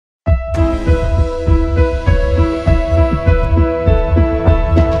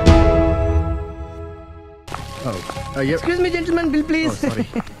Excuse me, gentlemen, bill please. Oh, sorry.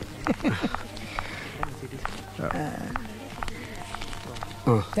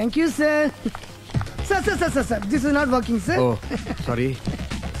 Thank you, sir. Sir. This is not working, sir. Oh, sorry.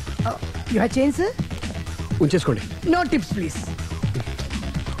 You have change, sir? ఉంచేసుకోండి. No tips, please.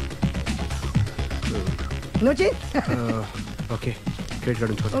 No change? Okay, credit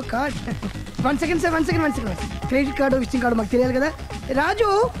card ఉంచుకోండి. Oh, card. One second, sir. Credit card, visiting card, మాకు తెలియాలి కదా. Raju,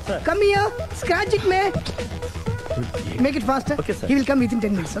 come here. Scratch it, man. Make it faster. Okay, sir. He will come within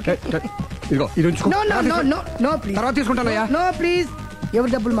 10 minutes, okay? ఇదిగో ఇది ఉంచుకో. No, please. తర్వాత తీసుకుంటానయ్యా. No, please.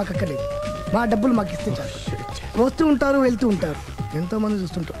 ఎవరి డబ్బులు మాకు అక్కర్లేదు. మా డబ్బులు మాకు ఇస్తే చాలు. వస్తూ ఉంటారు, వెళ్తూ ఉంటారు, ఎంతో మంది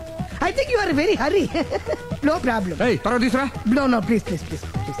చూస్తుంటారు. I think you are very hurry. No problem. ఏయ్, తర్వాత తీసురా. No, please.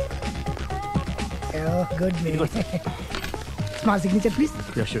 Oh, good man. Small signature, please.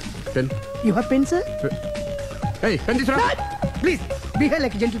 Yeah, sure. Pen. You have pen, sir? Hey, pen తీసురా. Please, behave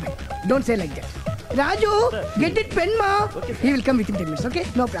like a gentleman. Don't say like that. Raju, get it pen, ma. Okay, He will come within 10 minutes, okay?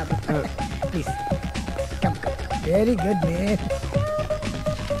 No problem. Please. Come. Very good, man.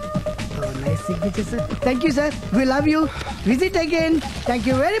 Oh, nice signature, sir. Thank you, sir. We love you. Visit again. Thank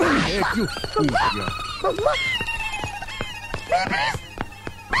you very much. Thank you.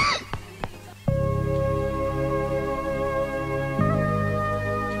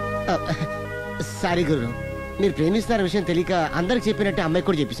 Sorry గురు, మీరు ప్రేమిస్తున్న విషయం తెలియక అందరికి చెప్పినట్టు అమ్మాయికి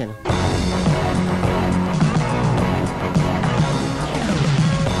కూడా చెప్పేశాను.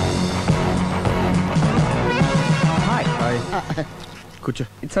 కూర్చో.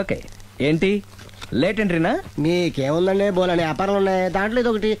 It's okay. ఏంటి లేట్ ఎంట్రీనా? మీకేముందండి, బోలని వ్యాపారం ఉన్నాయి, దాంట్లో ఇది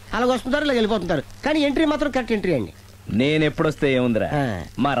ఒకటి అలాగ వస్తుంటారు ఇలా వెళ్ళిపోతుంటారు, కానీ ఎంట్రీ మాత్రం కరెక్ట్ ఎంట్రీ అండి. నేను ఎప్పుడొస్తే ఏముందిరా,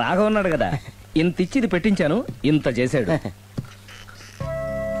 మా రాఘవ ఉన్నాడు కదా, ఇంత ఇచ్చిది పెట్టించాను, ఇంత చేశాడు.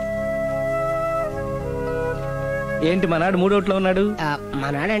 ఏంటి మనాడు మూడోట్లో ఉన్నాడు? మా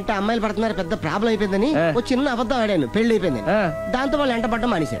నాడంటే అమ్మాయిలు పడుతున్నారు, పెద్ద ప్రాబ్లం అయిపోయిందని ఒక చిన్న అబద్ధం ఆడాను, పెళ్లి అయిపోయింది. దాంతో వాళ్ళు ఎంట పడ్డం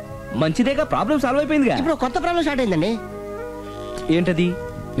మానేశారు. మంచిదేగా, ప్రాబ్లం సాల్వ్ అయిపోయిందిగా. ఇప్పుడు కొత్త ప్రాబ్లం స్టార్ట్ అయిందండి. ఏంటది?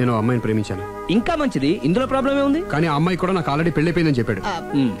 నేను అమ్మాయిని ప్రేమించాను. ఇంకా మంచిది, ఇందులో ప్రాబ్లం ఏముంది? కానీ ఆ అమ్మాయి కూడా నాకు ఆల్రెడీ పెళ్లిపోయిందని చెప్పాడు.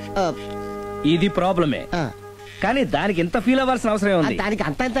 ఇది ప్రాబ్లమే, కానీ దానికి ఎంత ఫీల్ అవ్వాల్సిన అవసరం ఉంది? దానికి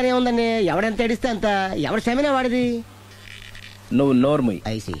అంత ఎంతనే ఉందండి, ఎవడెంత ఏడిస్తే అంత, ఎవరి క్షమేనా వాడిది. నువ్వు నోర్ముయ్.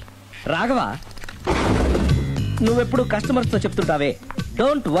 ఐసి రాఘవ, నువ్వెప్పుడు కస్టమర్స్ తో చెప్తుంటావే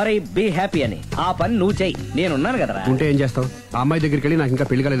డోంట్ వరీ బీ హ్యాపీ అని, ఆ పని నువ్వు చెయ్యి, నేనున్నాను కదరా. ఉంటే ఏం చేస్తావు? ఆ అమ్మాయి దగ్గరికి వెళ్ళి నాకు ఇంకా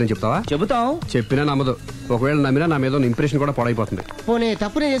పెళ్లి కాలేదని చెప్తావా? చెబుతాం. చెప్పినా నమ్మదు. ఒకవేళ నమ్మినా నా మీద ఇంప్రెషన్ కూడా పాడైపోతుంది. పోనీ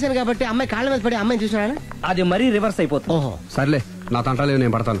తప్పునే చేశాను కాబట్టి అమ్మాయి కాళ్ళ మీద పడి అమ్మాయిని చూసినా అది మరీ రివర్స్ అయిపోతుంది. ఓహో సర్లే, నా తంటాలేవు,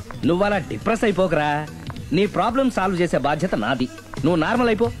 నేను పడతాను. నువ్వు అలా డిప్రెస్ అయిపోకరా, నీ ప్రాబ్లం సాల్వ్ చేసే బాధ్యత నాది, నువ్వు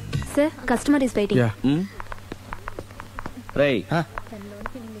నార్మల్ అయిపో. Sir, customer is waiting. రేయ్,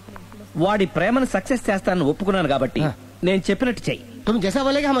 వాడి ప్రేమను సక్సెస్ చేస్తానని ఒప్పుకున్నాను కాబట్టి నేను చెప్పినట్టు చెయ్యి. तुम जैसा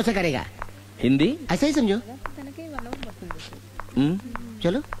बोलेगा हम वैसा करेगा. हिंदी ऐसा ही समझो.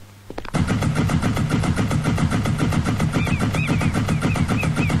 चलो.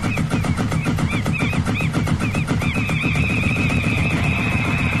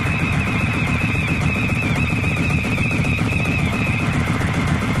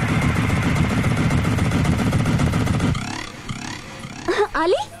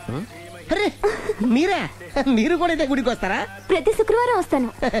 అలీ, అరే మీరా, మీరు కూడా అయితే గుడికి వస్తారా? ప్రతి శుక్రవారం వస్తాను.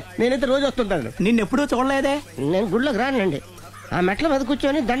 నేనైతే రోజు వస్తుంటాను. నిన్నెప్పుడూ చూడలేదే. నేను గుడిలోకి రానండి, ఆ మెట్ల మీద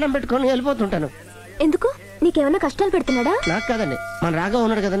కూర్చొని దండం పెట్టుకొని వెళ్ళిపోతుంటాను. ఎందుకు? నీకేమన్నా కష్టాలు పెడుతున్నాడా? నాకు కాదండి, మన రాఘవ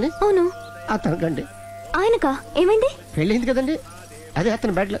ఉన్నాడు కదండి. అవును. అతనికండి. ఆయనకా? ఏమైంది? పెళ్ళింది కదండి, అదే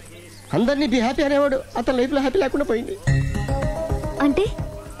అతని బెడ్ లో అందరినీ బి హ్యాపీ అనేవాడు, అతని లైఫ్ లో హ్యాపీ లేకుండా పోయింది. అంటే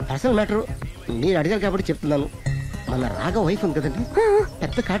అసలు మ్యాటర్ మీరు అడిగారు కాబట్టి చెప్తున్నాను. మన రాఘవ వైఫ్ ఉంది కదండి,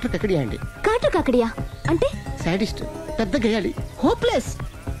 పెద్ద కాటు కక్కడియా అండి. కాటు కాకడియా అంటే? సాడిస్ట్, పెద్ద గేయాలి, హోప్లెస్.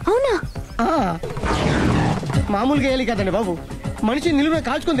 అవునా? మామూలు గేయాలి కదండి బాబు, మనిషి నిలువున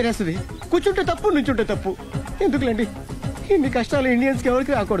కాల్చుకొని తినేస్తుంది. కూర్చుంటే తప్పు, నుంచుంటే తప్పు. ఎందుకులేండి ఇన్ని కష్టాలు ఇండియన్స్ కి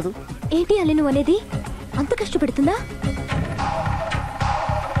ఎవరికి రాకూడదు. ఏంటి అల్లి నువ్వు అనేది? అంత కష్టపెడుతుందా?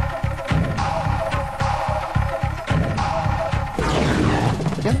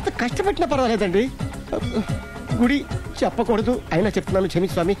 ఎంత కష్టపెట్టినా పర్వాలేదండి. గుడి చెప్పకూడదు అయినా చెప్తున్నాను,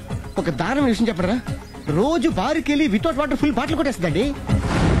 క్షమించు స్వామి. ఒక దారుణ విషయం చెప్పడరా, రోజు బారుకెళ్ళి వితౌట్ వాటర్ ఫుల్ బాటిల్ కొట్టేస్తుందండి.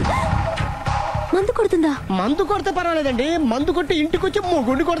 మందు కొడుతుందా? మందు కొడితే పర్వాలేదండి, మందు కొట్టి ఇంటికి వచ్చి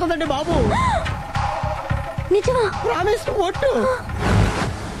గుండి కొడుతుందండి బాబు. నిజమా? ప్రామిస్, ఒట్టు.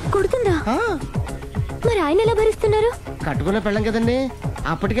 కొడుతుందా? మరి ఆయన ఎలా భరిస్తున్నారు? కట్టుకున్న పెళ్ళం కదండి,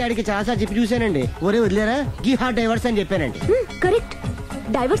 అప్పటికే ఆడికి చాలాసార్లు చెప్పి చూశానండి. ఒరే వదిలేరా, గీ హార్ట్ డైవర్స్ అని చెప్పానండి. కరెక్ట్.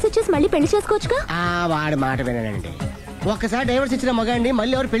 డైవర్స్ వచ్చేసి మళ్ళీ పెళ్లి చేసుకోవచ్చుగా. వాడి మాట వినానండి. ఒక్కసారి డైవర్స్ ఇచ్చిన మగాండి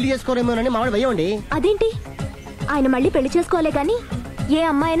మళ్ళీ ఎవరు పెళ్లి చేసుకోరేమోనని మావాడు భయం అండి. అదేంటి? ఆయన మళ్ళీ పెళ్లి చేసుకోవాలే గాని ఏ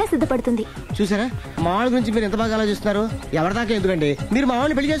అమ్మాయినా సిద్ధపడుతుంది. చూసారా మా వాళ్ళ గురించి మీరు ఎంత బాగా ఆలోచిస్తున్నారు. ఎవరిదాకా ఎందుకండి, మీరు మా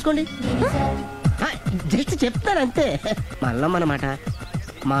వాళ్ళని పెళ్లి చేసుకోండి. జస్ట్ చెప్తారు అంతే. మళ్ళా అన్నమాట,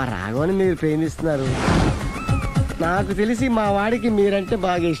 మా రాఘవని మీరు ప్రేమిస్తున్నారు. నాకు తెలిసి మా వాడికి మీరంటే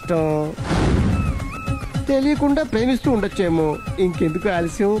బాగా ఇష్టం. తెలియకుండా ప్రేమిస్తూ ఉండొచ్చేమో. ఇంకెందుకు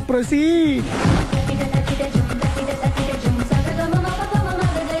ఆలస్యం, ప్రొసీడ్.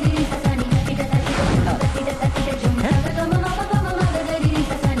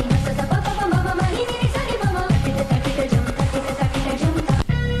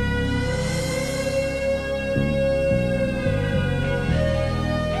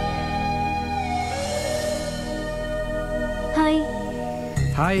 హాయ్.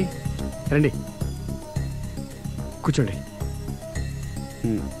 హాయ్, రండి కూర్చోండి.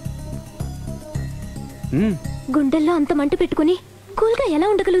 గుండెల్లో అంత మంట పెట్టుకుని కూల్గా ఎలా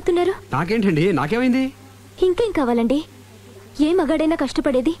ఉండగలుగుతున్నారు? నాకేంటండి, నాకేమైంది? ఇంకేం కావాలండి? ఏ మగాడైనా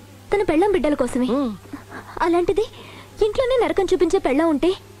కష్టపడేది తన పెళ్ళం బిడ్డల కోసమే. అలాంటిది ఇంట్లోనే నరకం చూపించే పెళ్ళం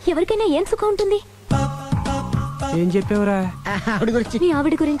ఉంటే ఎవరికైనా ఏం సుఖం ఉంటుంది? ఏం చెప్పావురా? మీ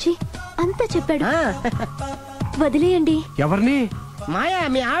ఆవిడ గురించి అంతా చెప్పాడు. వదిలేయండి. ఎవరిని? మాయా,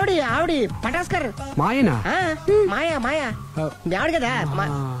 మీ ఆవిడ పటాస్కర్. మాయనా? మాయా మీ ఆవిడ కదా.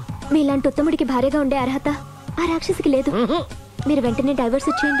 మీలాంటి ఉత్తముడికి భార్యగా ఉండే అర్హత ఆ రాక్షసికి లేదు. మీరు వెంటనే డైవర్స్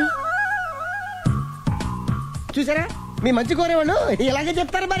ఇచ్చేయండి. చూసారా, మీ మంచి కోరేవాళ్ళు ఇలాగే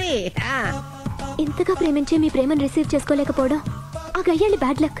చెప్తారు మరి. ఇంతగా ప్రేమించే మీ ప్రేమను రిసీవ్ చేసుకోలేకపోవడం ఆ గయ్యాలి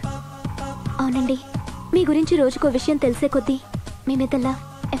బ్యాడ్ లక్. అవునండి, మీ గురించి రోజుకో విషయం తెలిసే కొద్దీ మీ మీద లవ్,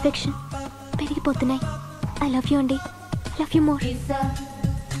 ఎఫెక్షన్ పెరిగిపోతున్నాయి. ఐ లవ్ యూ అండి. I love you more.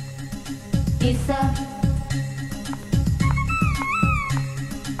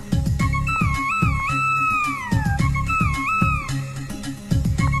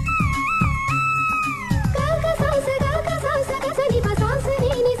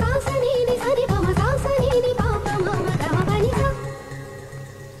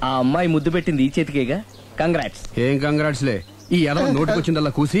 ఆ అమ్మాయి ముద్దు పెట్టింది ఈ చేతికేగా. కంగ్రాట్స్. ఏం కంగ్రాట్స్ లే, ఈ ఎదవ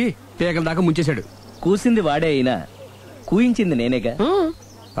నోటికొచ్చిందల్లా కూసి పేకల దాకా ముంచేశాడు. కూసింది వాడే అయినా కూయించింది నేనేగా.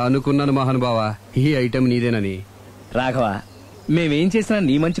 అనుకున్నాను మహానుభావా, ఈ ఐటెం నీదేనని. రాఘవ, మేమేం చేసినా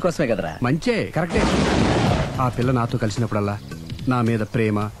నీ మంచి కోసమే కదరా. మంచే, కరెక్టే. ఆ పిల్ల నాతో కలిసినప్పుడల్లా నా మీద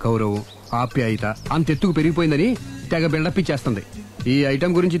ప్రేమ, గౌరవం, ఆప్యాయత అంతెత్తుకు పెరిగిపోయిందని తెగ బిల్డప్పిచ్చేస్తుంది. ఈ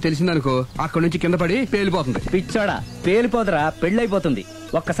ఐటెం గురించి తెలిసిందనుకో, అక్కడి నుంచి కింద పడి పేలిపోతుంది. పిచ్చోడా, పేలిపోదరా, పెళ్ళైపోతుంది.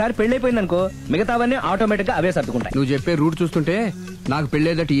 ఒక్కసారి పెళ్ళైపోయిందనుకో మిగతావన్నీ ఆటోమేటిక్ గా అవే సర్దుకుంటాయి. నువ్వు చెప్పే రూట్ చూస్తుంటే నాకు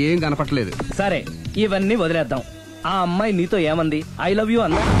పెళ్ళేదట్టు ఏం కనపట్లేదు. సరే, ఇవన్నీ వదిలేద్దాం. ఆ అమ్మాయి నీతో ఏమంది? ఐ లవ్ యూ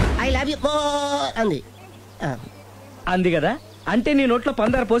అందా? ఐ లవ్ యూ అంది. అంది కదా, అంటే నీ నోట్లో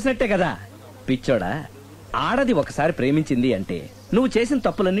పందారు పోసినట్టే కదా. పిచ్చోడా, ఆడది ఒకసారి ప్రేమించింది అంటే నువ్వు చేసిన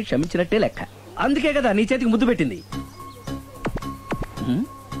తప్పులన్నీ క్షమించినట్టే లెక్క. అందుకే కదా నీ చేతికి ముద్దు పెట్టింది.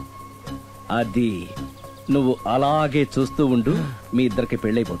 అది నువ్వు అలాగే చూస్తూ ఉండు, మీ ఇద్దరికి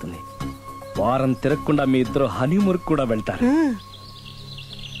పెళ్ళైపోతుంది. వారం తిరగకుండా మీ ఇద్దరు హనీమూర్కి కూడా వెళ్తారు.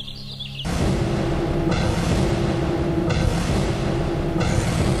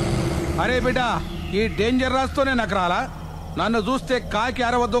 అరే బిడ్డ, ఈ డేంజర్ రాస్తూనే నాకు రాలా? నన్ను చూస్తే కాకి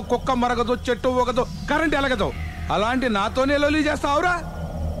అరవదు, కుక్క మరగదు, చెట్టు ఊగదు, కరెంట్ ఎలగదు. అలాంటి నాతోనే లొల్లి చేస్తావురా?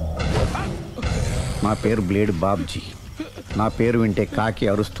 నా పేరు బ్లేడ్ బాబ్జీ. నా పేరు వింటే కాకి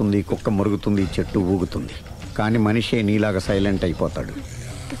అరుస్తుంది, కుక్క మురుగుతుంది, చెట్టు ఊగుతుంది. కానీ మనిషే నీలాగా సైలెంట్ అయిపోతాడు.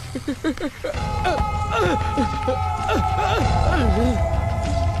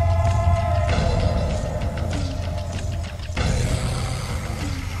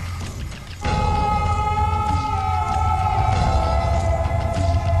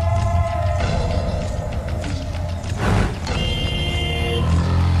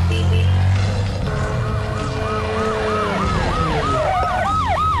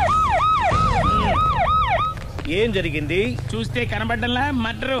 ఏం జరిగింది? చూస్తే కనబడ్డంలా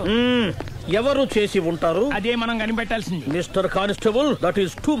మర్డరు. ఎవరు చేసి ఉంటారు? అదే మనం కనిపెట్టాల్సింది. Mister constable, that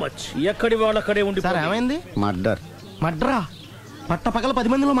is too much. ఎక్కడి వాళ్ళక్కడే ఉండి. ఏమైంది? మర్డర్. మడ్రా? పట్ట పగల 10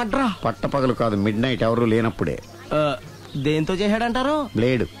 మందిలో మడ్రా? పట్టపగలు కాదు, మిడ్ నైట్ ఎవరు లేనప్పుడే. దేంతో చేశాడంటారు?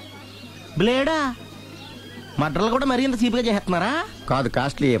 బ్లేడ్. బ్లేడా? మడ్రలు కూడా మరీ ఇంత చీప్ గా చేస్తున్నారా? కాదు,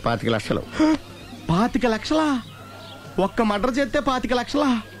 కాస్ట్లీ 25 లక్షలు. 25 లక్షలా? ఒక్క మడ్ర చేస్తే 25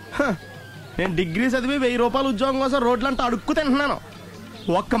 లక్షలా? నేను డిగ్రీ చదివి 1000 రూపాయలు ఉద్యోగం కోసం రోడ్లంతా అడుక్కు తింటున్నాను.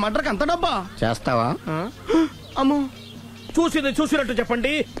 ఒక్క మడ్రకు అంత డబ్బా? చేస్తావా? అమ్మో. చూసింది చూసినట్టు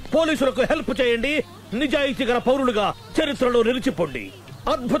చెప్పండి. పోలీసులకు హెల్ప్ చేయండి. నిజాయితీ గల పౌరులుగా చరిత్రలో నిలిచిపోండి.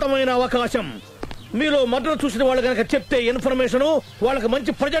 అద్భుతమైన అవకాశం. మీలో మర్డర్ చూసిన వాళ్ళు కనుక చెప్తే ఇన్ఫర్మేషన్, వాళ్ళకి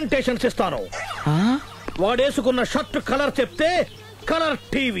మంచి ప్రజెంటేషన్స్ ఇస్తాను. వాడేసుకున్న షర్ట్ కలర్ చెప్తే కలర్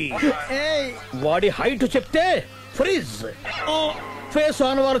టీవీ, వాడి హైట్ చెప్తే ఫ్రిజ్, ఫేస్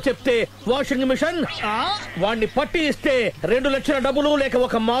ఆన్ వారు చెప్తే వాషింగ్ మిషన్, వాడిని పట్టి ఇస్తే 2 లక్షల డబ్బులు లేక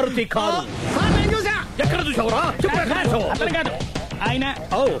ఒక మారుతి కారు. ఎక్కడ చూసావురా? చెప్పు, ఎక్కడ చూసావు? అతను కాదు ఆయన.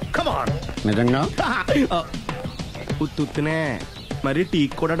 ఓ కమాన్. నిజంగా ఉత్తునే మరి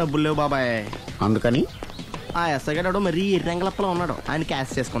టీకి కూడా డబ్బులు లేవు బాబాయ్. అందుకని ఆ ఎస్ఐ గారు మరీ ఎర్రంగలప్పలో ఉన్నాడు, ఆయన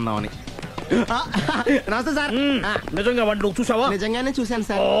క్యాష్ చేసుకుందామని. నమస్తే సార్. నిజంగా వాడిని నువ్వు చూసావా? నిజంగానే చూశాను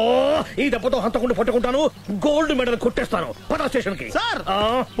సార్. ఈ దెబ్బతో హంతకుండా పట్టుకుంటాను, గోల్డ్ మెడల్ కొట్టేస్తాను. పటా స్టేషన్ కి. సార్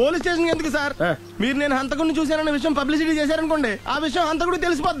పోలీస్ స్టేషన్ ఎందుకు సార్? మీరు నేను హంతకుడిని చూశానన్న విషయం పబ్లిసిటీ చేశారనుకోండి, ఆ విషయం హంతకుడికి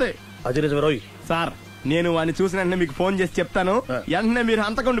తెలిసిపోద్ది. అది నిజమే రోయ్. సార్ నేను వాడిని చూసిన వెంటనే మీకు ఫోన్ చేసి చెప్తాను, వెంటనే మీరు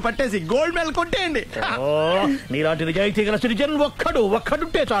హంతకుడిని పట్టేసి గోల్డ్ మెడల్ కొట్టేయండి. నీలాంటి నిజాయితీ గల సిటిజన్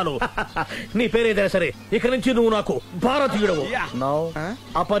ఒక్కడుంటే చాలు. నీ పేరేదైనా సరే, ఇక నుంచి నువ్వు నాకు భారతీయుడవు,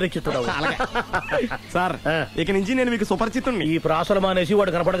 అపరిచితుడవు. సార్ ఇక నుంచి నేను మీకు సుపరిచితుడిని. ఈ ప్రాసలు మానేసి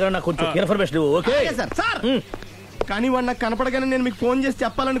వాడు కనపడగానే నాకు కొంచెం ఇన్ఫర్మేషన్ ఇవ్వు. Okay sir. సార్ కానీ వాడు నాకు కనపడగానే నేను మీకు ఫోన్ చేసి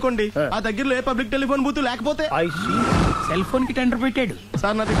చెప్పాలనుకోండి, ఆ దగ్గరలో ఏ పబ్లిక్ టెలిఫోన్ బూత్ లేకపోతే. సెల్ ఫోన్ కి టెండర్ పెట్టాడు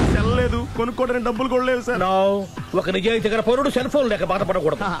సార్. నా దగ్గర సెల్ లేదు, కొనుక్కోవడానికి డబ్బులు కూడా లేవు సార్. ఒక నిజాయితీ గల పౌరుడు సెల్ ఫోన్ లేక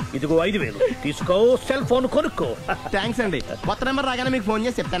బాధపడకూడదు. ఇదిగో 5,000 తీసుకో, సెల్ ఫోన్ కొనుక్కో. థ్యాంక్స్ అండి. కొత్త నెంబర్ రాగానే మీకు ఫోన్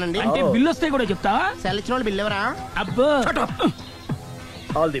చేసి చెప్తానండి. అంటే బిల్ వస్తే కూడా చెప్తావా? సెల్ ఇచ్చిన వాళ్ళు బిల్ ఎవరా? అబ్బో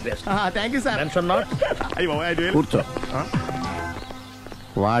all the best. Thank you sir. Tension not. కూర్చో.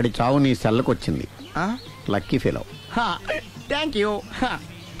 వాడి చావు నీ సెల్లకు వచ్చింది. Lucky fellow. Thank you.